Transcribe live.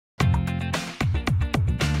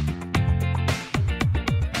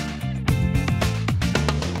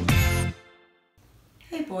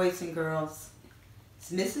boys and girls. It's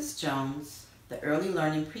Mrs. Jones, the early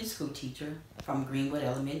learning preschool teacher from Greenwood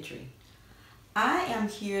Elementary. I am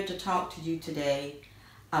here to talk to you today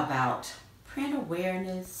about print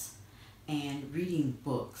awareness and reading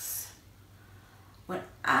books. When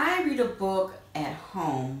I read a book at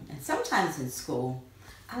home and sometimes in school,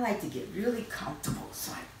 I like to get really comfortable.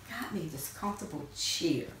 So I got me this comfortable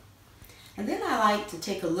chair. And then I like to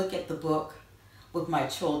take a look at the book with my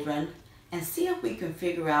children and see if we can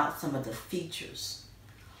figure out some of the features.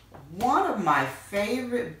 One of my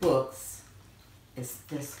favorite books is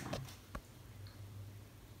this one.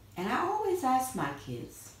 And I always ask my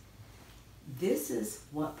kids, this is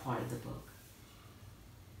what part of the book?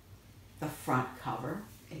 The front cover,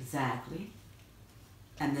 exactly.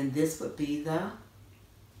 And then this would be the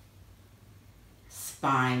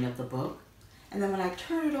spine of the book. And then when I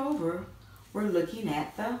turn it over, we're looking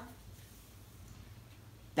at the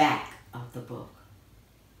back of the book.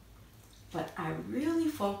 But I really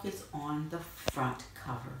focus on the front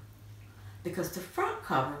cover because the front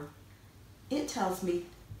cover, it tells me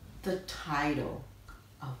the title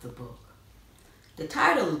of the book. The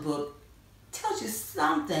title of the book tells you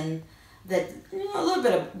something that, a little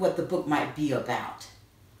bit of what the book might be about.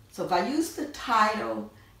 So if I use the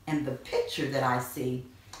title and the picture that I see,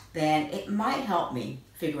 then it might help me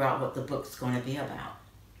figure out what the book's going to be about.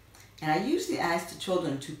 And I usually ask the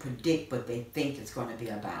children to predict what they think it's going to be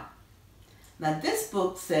about. Now this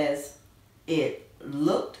book says, it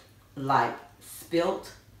looked like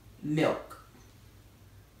spilt milk.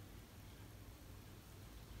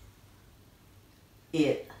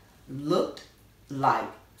 It looked like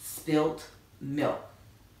spilt milk.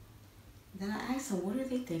 Then I ask them, what do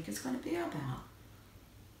they think it's going to be about?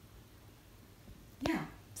 Yeah,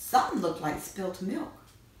 something looked like spilt milk.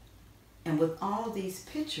 And with all these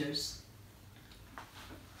pictures,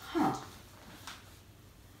 I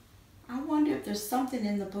wonder if there's something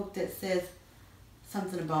in the book that says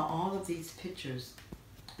something about all of these pictures.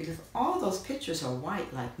 Because all those pictures are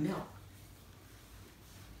white like milk.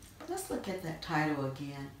 Let's look at that title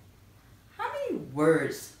again. How many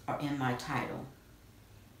words are in my title?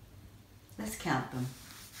 Let's count them.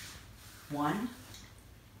 1,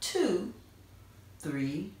 2,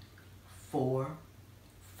 3, 4,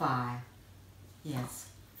 5. Yes,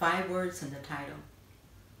 5 words in the title.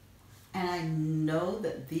 And I know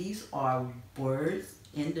that these are words,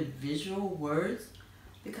 individual words,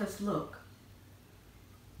 because look,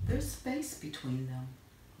 there's space between them.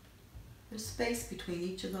 There's space between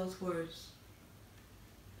each of those words.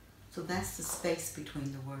 So that's the space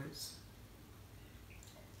between the words.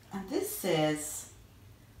 And this says,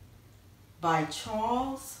 by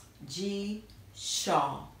Charles G.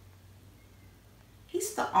 Shaw.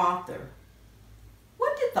 He's the author.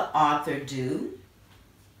 What did the author do?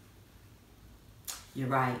 You're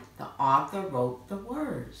right, the author wrote the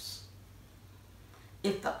words.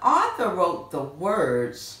 If the author wrote the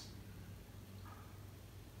words,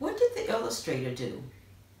 what did the illustrator do?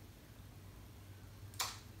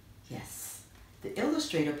 Yes, the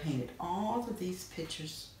illustrator painted all of these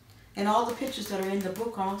pictures and all the pictures that are in the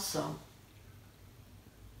book also.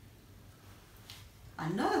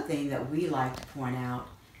 Another thing that we like to point out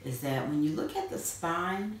is that when you look at the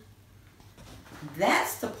spine,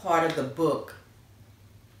 that's the part of the book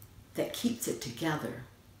that keeps it together.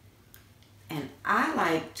 And I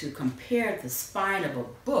like to compare the spine of a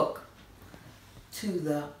book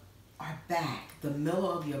to our back. The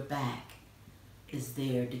middle of your back is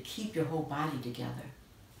there to keep your whole body together.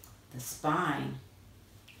 The spine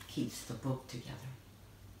keeps the book together.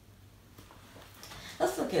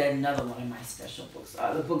 Let's look at another one of my special books,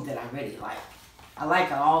 the book that I really like. I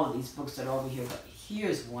like all of these books that are over here, but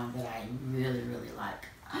here's one that I really, really like.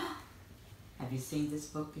 Have you seen this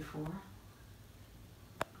book before?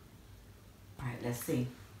 All right, let's see.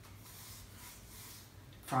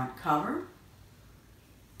 Front cover.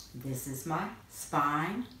 This is my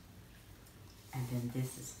spine. And then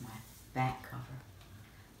this is my back cover.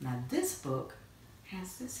 Now this book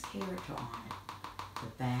has this character on it. The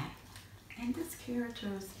back. And this character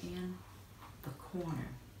is in the corner.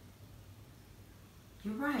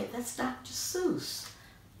 You're right, that's Dr. Seuss.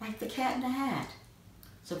 Like the Cat in the Hat.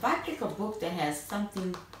 So if I pick a book that has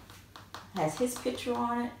his picture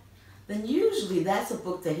on it, then usually that's a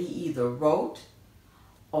book that he either wrote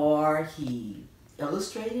or he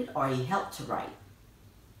illustrated or he helped to write.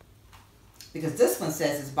 Because this one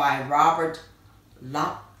says it's by Robert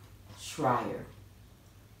Lockschreier.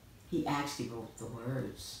 He actually wrote the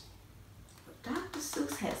words. But Dr.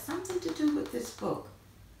 Seuss had something to do with this book.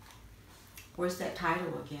 Where's that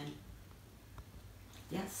title again?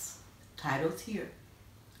 Yes, title's here.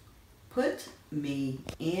 Put me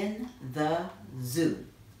in the zoo.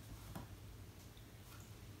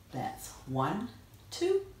 That's 1,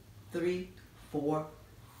 2, 3, 4,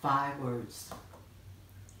 5 words.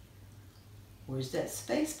 Where's that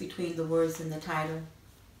space between the words in the title?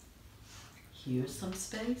 Here's some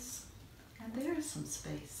space, and there's some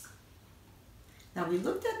space. Now we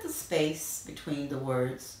looked at the space between the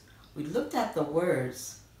words. We looked at the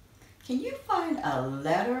words. Can you find a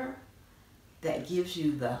letter that gives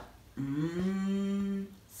you the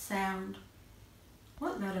sound?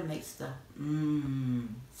 What letter makes the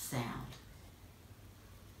sound?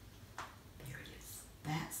 There it is.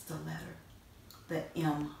 That's the letter. The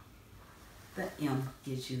M. The M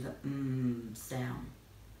gives you the sound.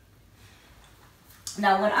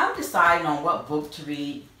 Now when I'm deciding on what book to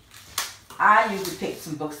read, I usually pick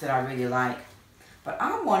some books that I really like. But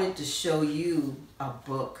I wanted to show you a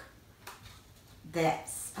book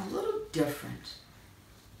that's a little different.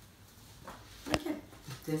 Look at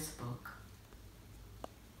this book.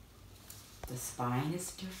 The spine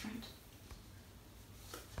is different.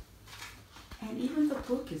 And even the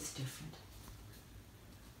book is different.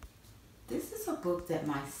 This is a book that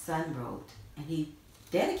my son wrote, and he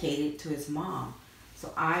dedicated it to his mom.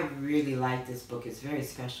 So I really like this book. It's very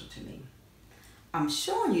special to me. I'm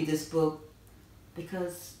showing you this book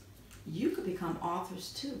because you could become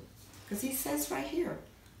authors too. Because he says right here,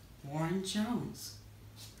 Warren Jones.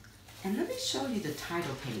 And let me show you the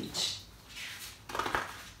title page.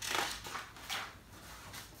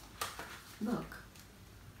 Look.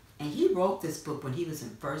 And he wrote this book when he was in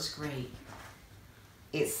first grade.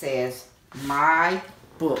 It says, My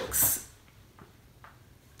Books.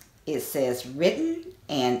 It says, written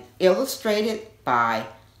and illustrated by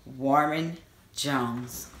Warren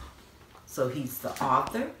Jones. So he's the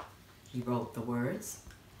author, he wrote the words,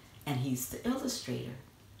 and he's the illustrator.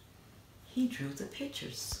 He drew the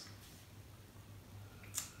pictures.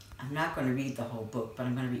 I'm not going to read the whole book, but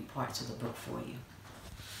I'm going to read parts of the book for you.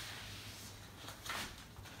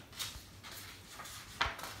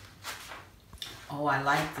 Oh, I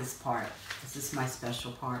like this part. This is my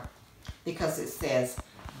special part. Because it says,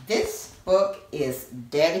 this book is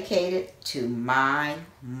dedicated to my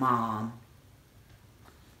mom.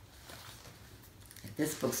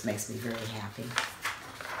 This book makes me very happy.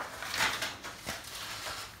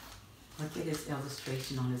 Look at his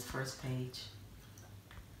illustration on his first page.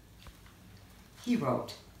 He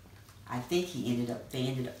wrote, I think they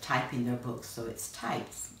ended up typing their books, so it's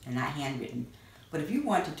typed and not handwritten. But if you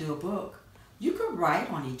want to do a book, you could write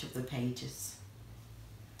on each of the pages.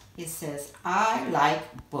 It says, I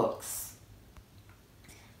like books.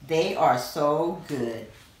 They are so good.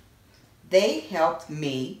 They helped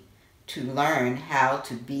me to learn how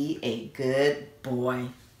to be a good boy.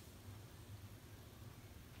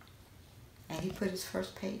 And he put his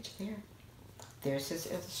first page there. There's his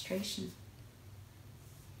illustration.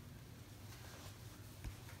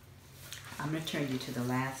 I'm going to turn you to the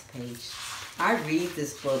last page. I read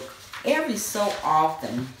this book every so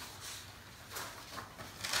often.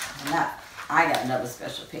 I got another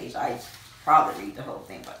special page. I probably read the whole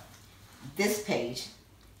thing, but this page,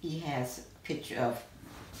 he has a picture of,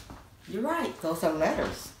 you're right, those are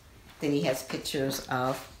letters. Then he has pictures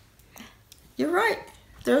of, you're right,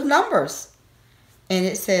 there's numbers. And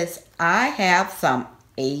it says, I have some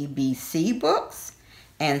ABC books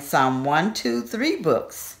and some 1, 2, 3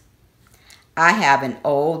 books. I have an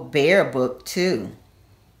old bear book too.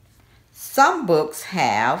 Some books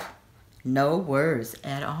have no words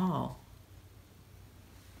at all.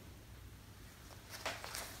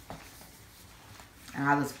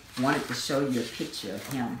 I wanted to show you a picture of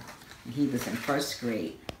him when he was in first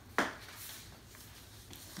grade.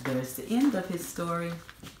 There's the end of his story.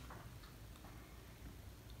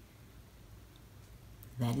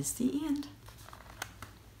 That is the end.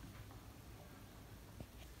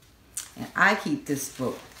 And I keep this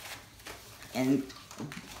book. And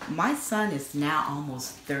my son is now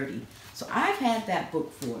almost 30. So I've had that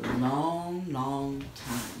book for a long, long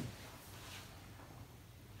time.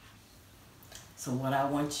 So what I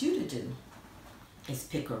want you to do is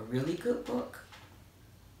pick a really good book.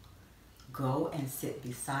 Go and sit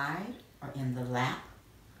beside or in the lap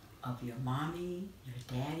of your mommy, your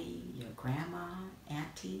daddy, your grandma,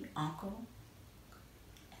 auntie, uncle.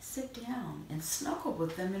 And sit down and snuggle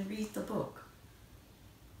with them and read the book.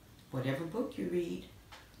 Whatever book you read,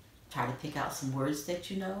 try to pick out some words that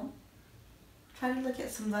you know. Try to look at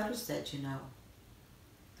some letters that you know.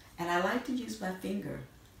 And I like to use my finger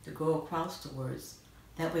to go across the words.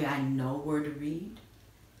 That way I know where to read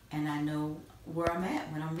and I know where I'm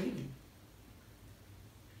at when I'm reading.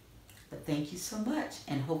 But thank you so much,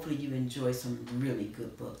 and hopefully you enjoy some really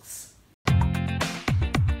good books.